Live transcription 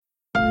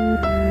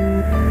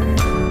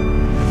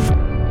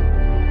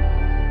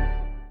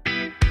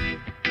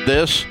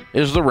This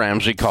is the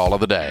Ramsey Call of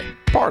the Day,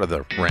 part of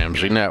the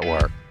Ramsey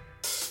Network.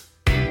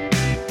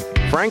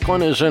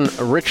 Franklin is in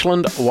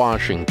Richland,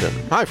 Washington.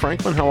 Hi,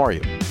 Franklin. How are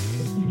you?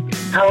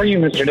 How are you,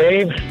 Mr.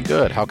 Dave?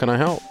 Good. How can I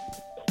help?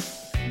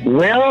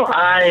 Well,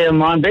 I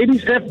am on baby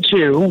step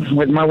 2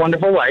 with my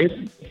wonderful wife,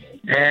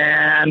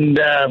 and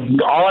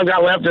all I've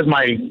got left is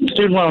my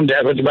student loan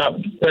debt, which is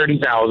about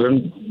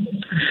 $30,000.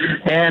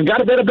 And got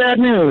a bit of bad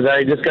news.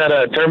 I just got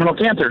a terminal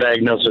cancer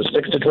diagnosis,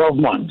 6 to 12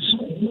 months.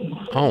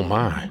 Oh,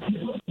 my.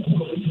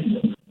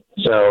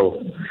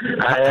 So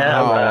I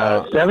have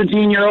a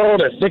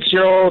 17-year-old, a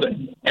 6-year-old,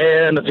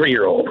 and a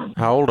 3-year-old.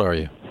 How old are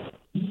you?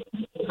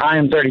 I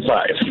am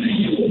 35.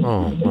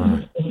 Oh,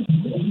 my.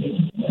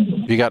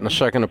 You gotten a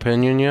second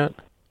opinion yet?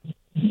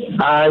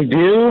 I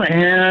do,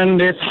 and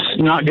it's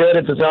not good.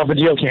 It's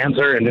esophageal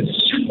cancer, and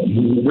it's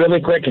really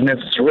quick, and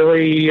it's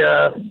really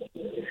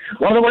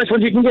one of the worst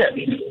ones you can get.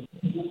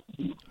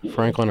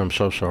 Franklin, I'm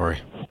so sorry.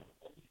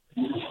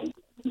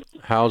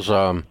 How's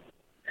Mom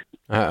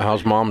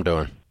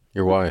doing?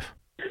 Your wife?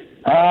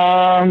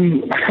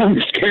 I'm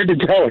scared to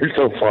tell her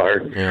so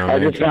far. Yeah, I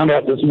just found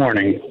out this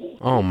morning.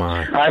 Oh,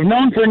 my. I've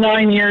known for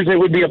 9 years it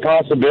would be a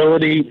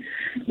possibility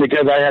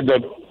because I had the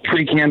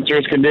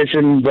precancerous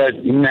condition,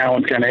 but now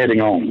it's kind of hitting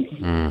home.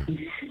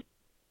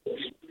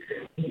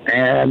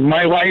 And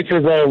my wife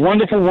is a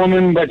wonderful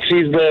woman, but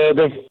she's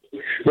the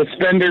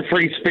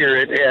spender-free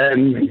spirit,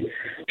 and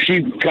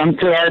she comes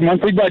to our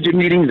monthly budget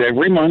meetings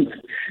every month,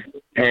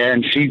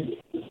 and she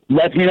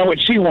lets me know what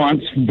she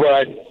wants,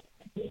 but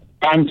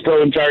I'm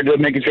still in charge of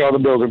making sure all the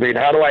bills are paid.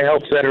 How do I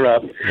help set her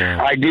up?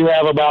 Yeah. I do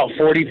have about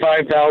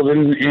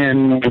 $45,000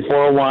 in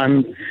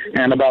 401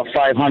 and about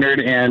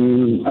 $500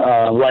 in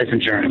life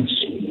insurance.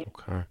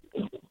 Okay.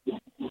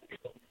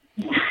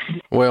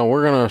 Well,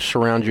 we're going to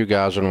surround you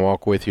guys and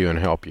walk with you and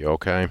help you,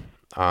 okay?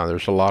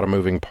 There's a lot of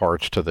moving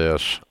parts to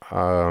this.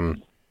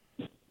 And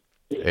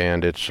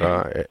it's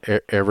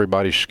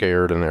everybody's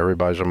scared and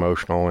everybody's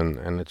emotional,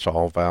 and it's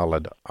all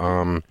valid.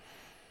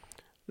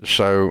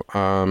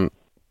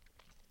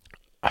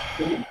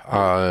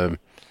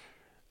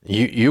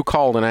 You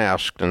called and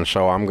asked, and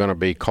so I'm going to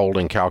be cold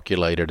and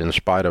calculated in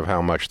spite of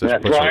how much this.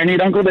 That's why I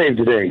need Uncle Dave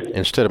today.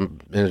 In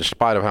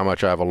spite of how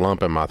much I have a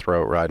lump in my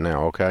throat right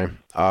now. Okay.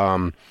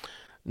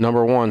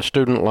 Number one,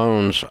 student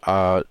loans.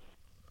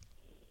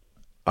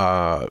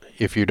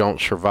 If you don't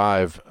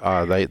survive,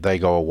 they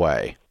go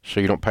away,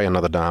 so you don't pay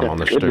another dime on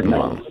the student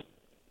loan.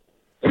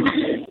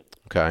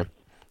 Okay.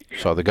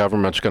 So the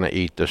government's going to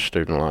eat this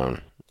student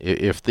loan.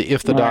 If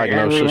the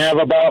diagnosis, and we have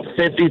about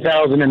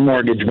 $50,000 in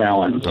mortgage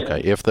balance. Okay,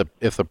 if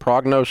the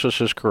prognosis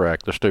is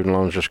correct, the student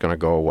loan is just going to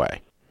go away,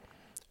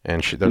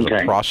 and there's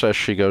a process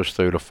she goes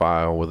through to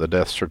file with a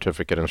death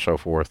certificate and so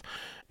forth.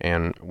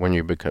 And when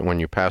you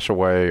pass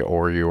away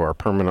or you are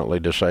permanently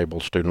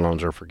disabled, student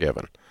loans are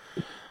forgiven.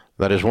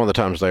 That is one of the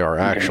times they are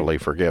actually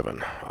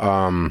forgiven.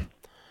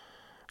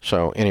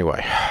 So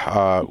anyway,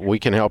 we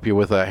can help you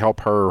with that,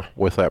 help her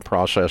with that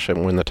process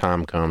and when the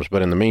time comes.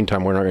 But in the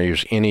meantime, we're not going to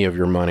use any of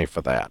your money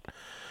for that.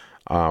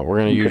 We're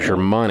going to use your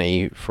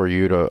money for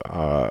you to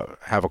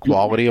have a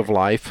quality of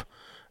life,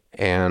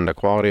 and a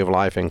quality of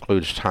life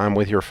includes time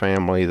with your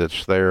family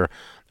that's there.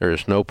 There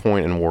is no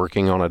point in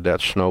working on a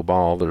debt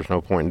snowball. There's no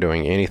point in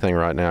doing anything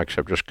right now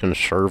except just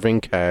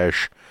conserving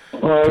cash.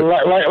 Well,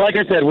 like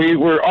I said,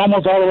 we're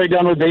almost all the way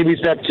done with baby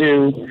step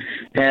 2,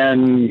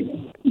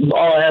 and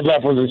all I had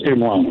left was the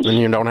student loans. And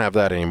you don't have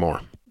that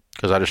anymore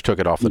because I just took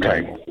it off the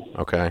table.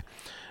 Okay.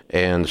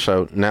 And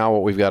so now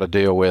what we've got to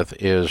deal with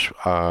is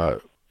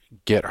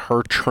get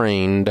her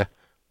trained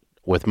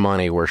with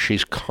money where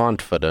she's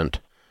confident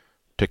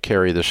to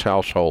carry this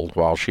household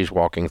while she's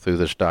walking through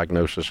this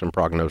diagnosis and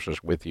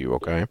prognosis with you,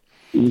 okay?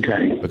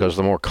 Okay. Because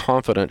the more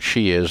confident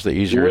she is, the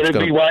easier it's going to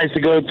be. Would it be wise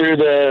to go through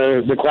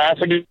the class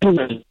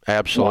again?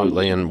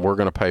 Absolutely, and we're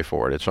going to pay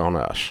for it. It's on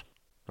us.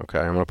 Okay,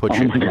 I'm going to put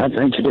you. Oh my God,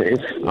 thank you, Dave.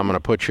 I'm going to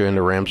put you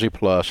into Ramsey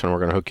Plus, and we're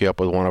going to hook you up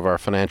with one of our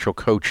financial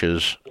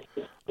coaches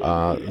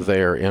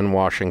there in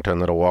Washington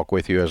that'll walk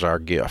with you as our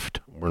gift.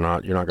 You're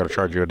not going to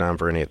charge you a dime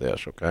for any of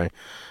this, okay?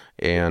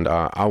 And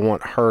I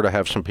want her to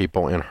have some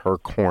people in her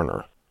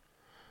corner.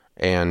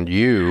 And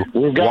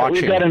we've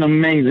got an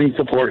amazing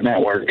support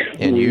network.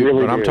 And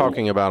I'm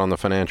talking about on the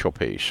financial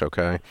piece,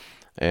 okay?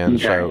 And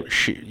so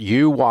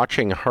you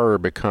watching her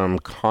become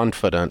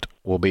confident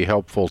will be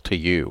helpful to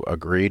you.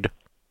 Agreed?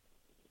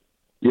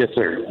 Yes,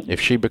 sir.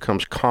 If she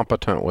becomes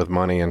competent with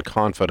money and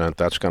confident,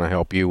 that's going to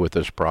help you with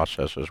this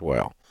process as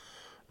well.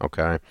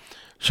 Okay?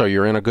 So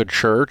you're in a good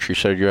church. You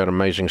said you had an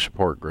amazing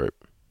support group.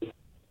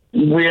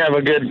 We have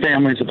a good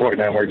family support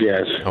network,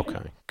 yes.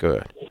 Okay,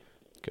 good.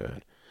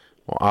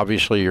 Well,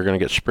 obviously, you're going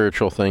to get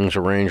spiritual things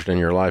arranged in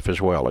your life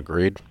as well.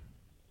 Agreed?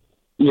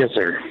 Yes,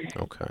 sir.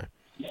 Okay.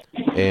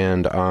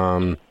 And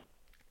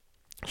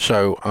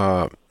so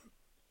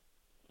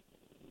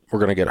we're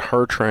going to get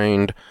her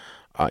trained.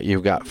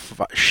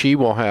 She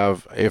will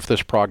have, if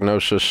this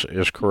prognosis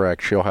is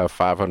correct, she'll have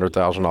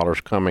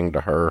 $500,000 coming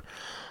to her.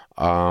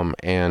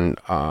 And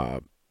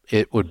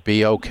it would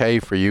be okay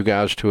for you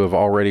guys to have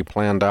already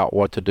planned out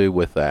what to do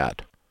with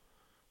that.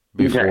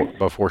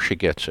 before she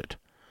gets it.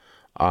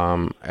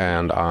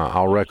 And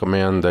I'll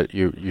recommend that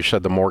you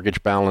said the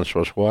mortgage balance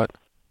was what?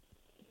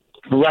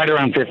 Right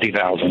around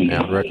 $50,000.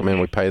 Yeah, I'd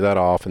recommend we pay that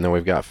off, and then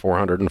we've got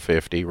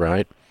 $450,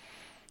 right?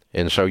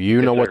 And so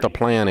you know what the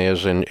plan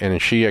is, and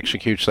if she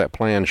executes that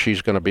plan,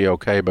 she's going to be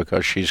okay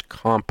because she's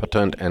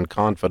competent and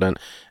confident,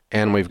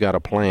 and we've got a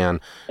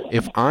plan.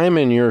 If I'm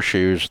in your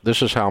shoes,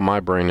 this is how my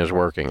brain is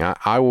working.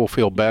 I will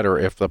feel better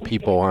if the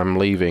people I'm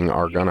leaving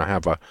are going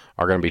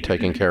to be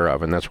taken care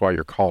of, and that's why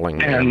you're calling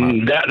me.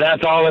 And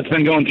that's all that's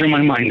been going through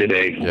my mind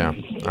today. Yeah,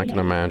 I can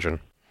imagine.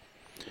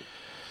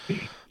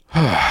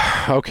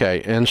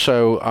 Okay, and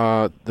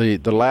so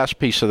the last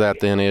piece of that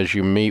then is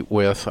you meet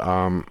with,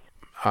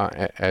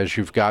 as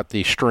you've got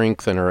the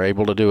strength and are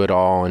able to do it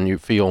all, and you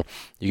feel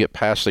you get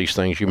past these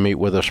things, you meet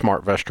with a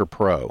SmartVestor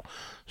Pro.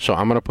 So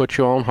I'm going to put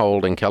you on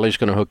hold, and Kelly's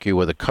going to hook you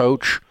with a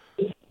coach,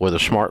 with a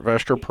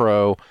SmartVestor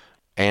Pro,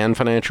 and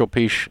Financial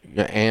Peace,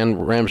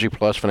 and Ramsey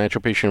Plus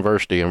Financial Peace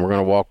University, and we're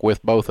going to walk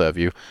with both of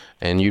you.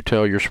 And you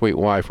tell your sweet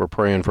wife we're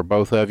praying for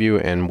both of you,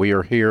 and we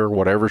are here,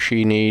 whatever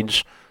she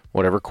needs,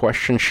 whatever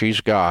questions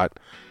she's got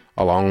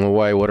along the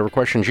way, whatever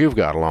questions you've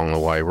got along the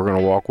way. We're going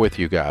to walk with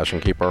you guys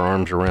and keep our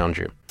arms around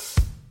you.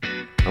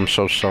 I'm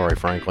so sorry,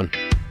 Franklin.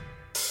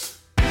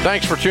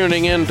 Thanks for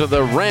tuning in to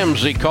the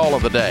Ramsey Call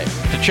of the Day.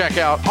 To check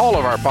out all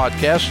of our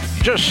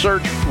podcasts, just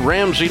search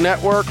Ramsey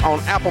Network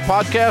on Apple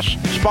Podcasts,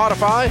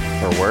 Spotify,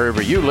 or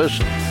wherever you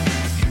listen.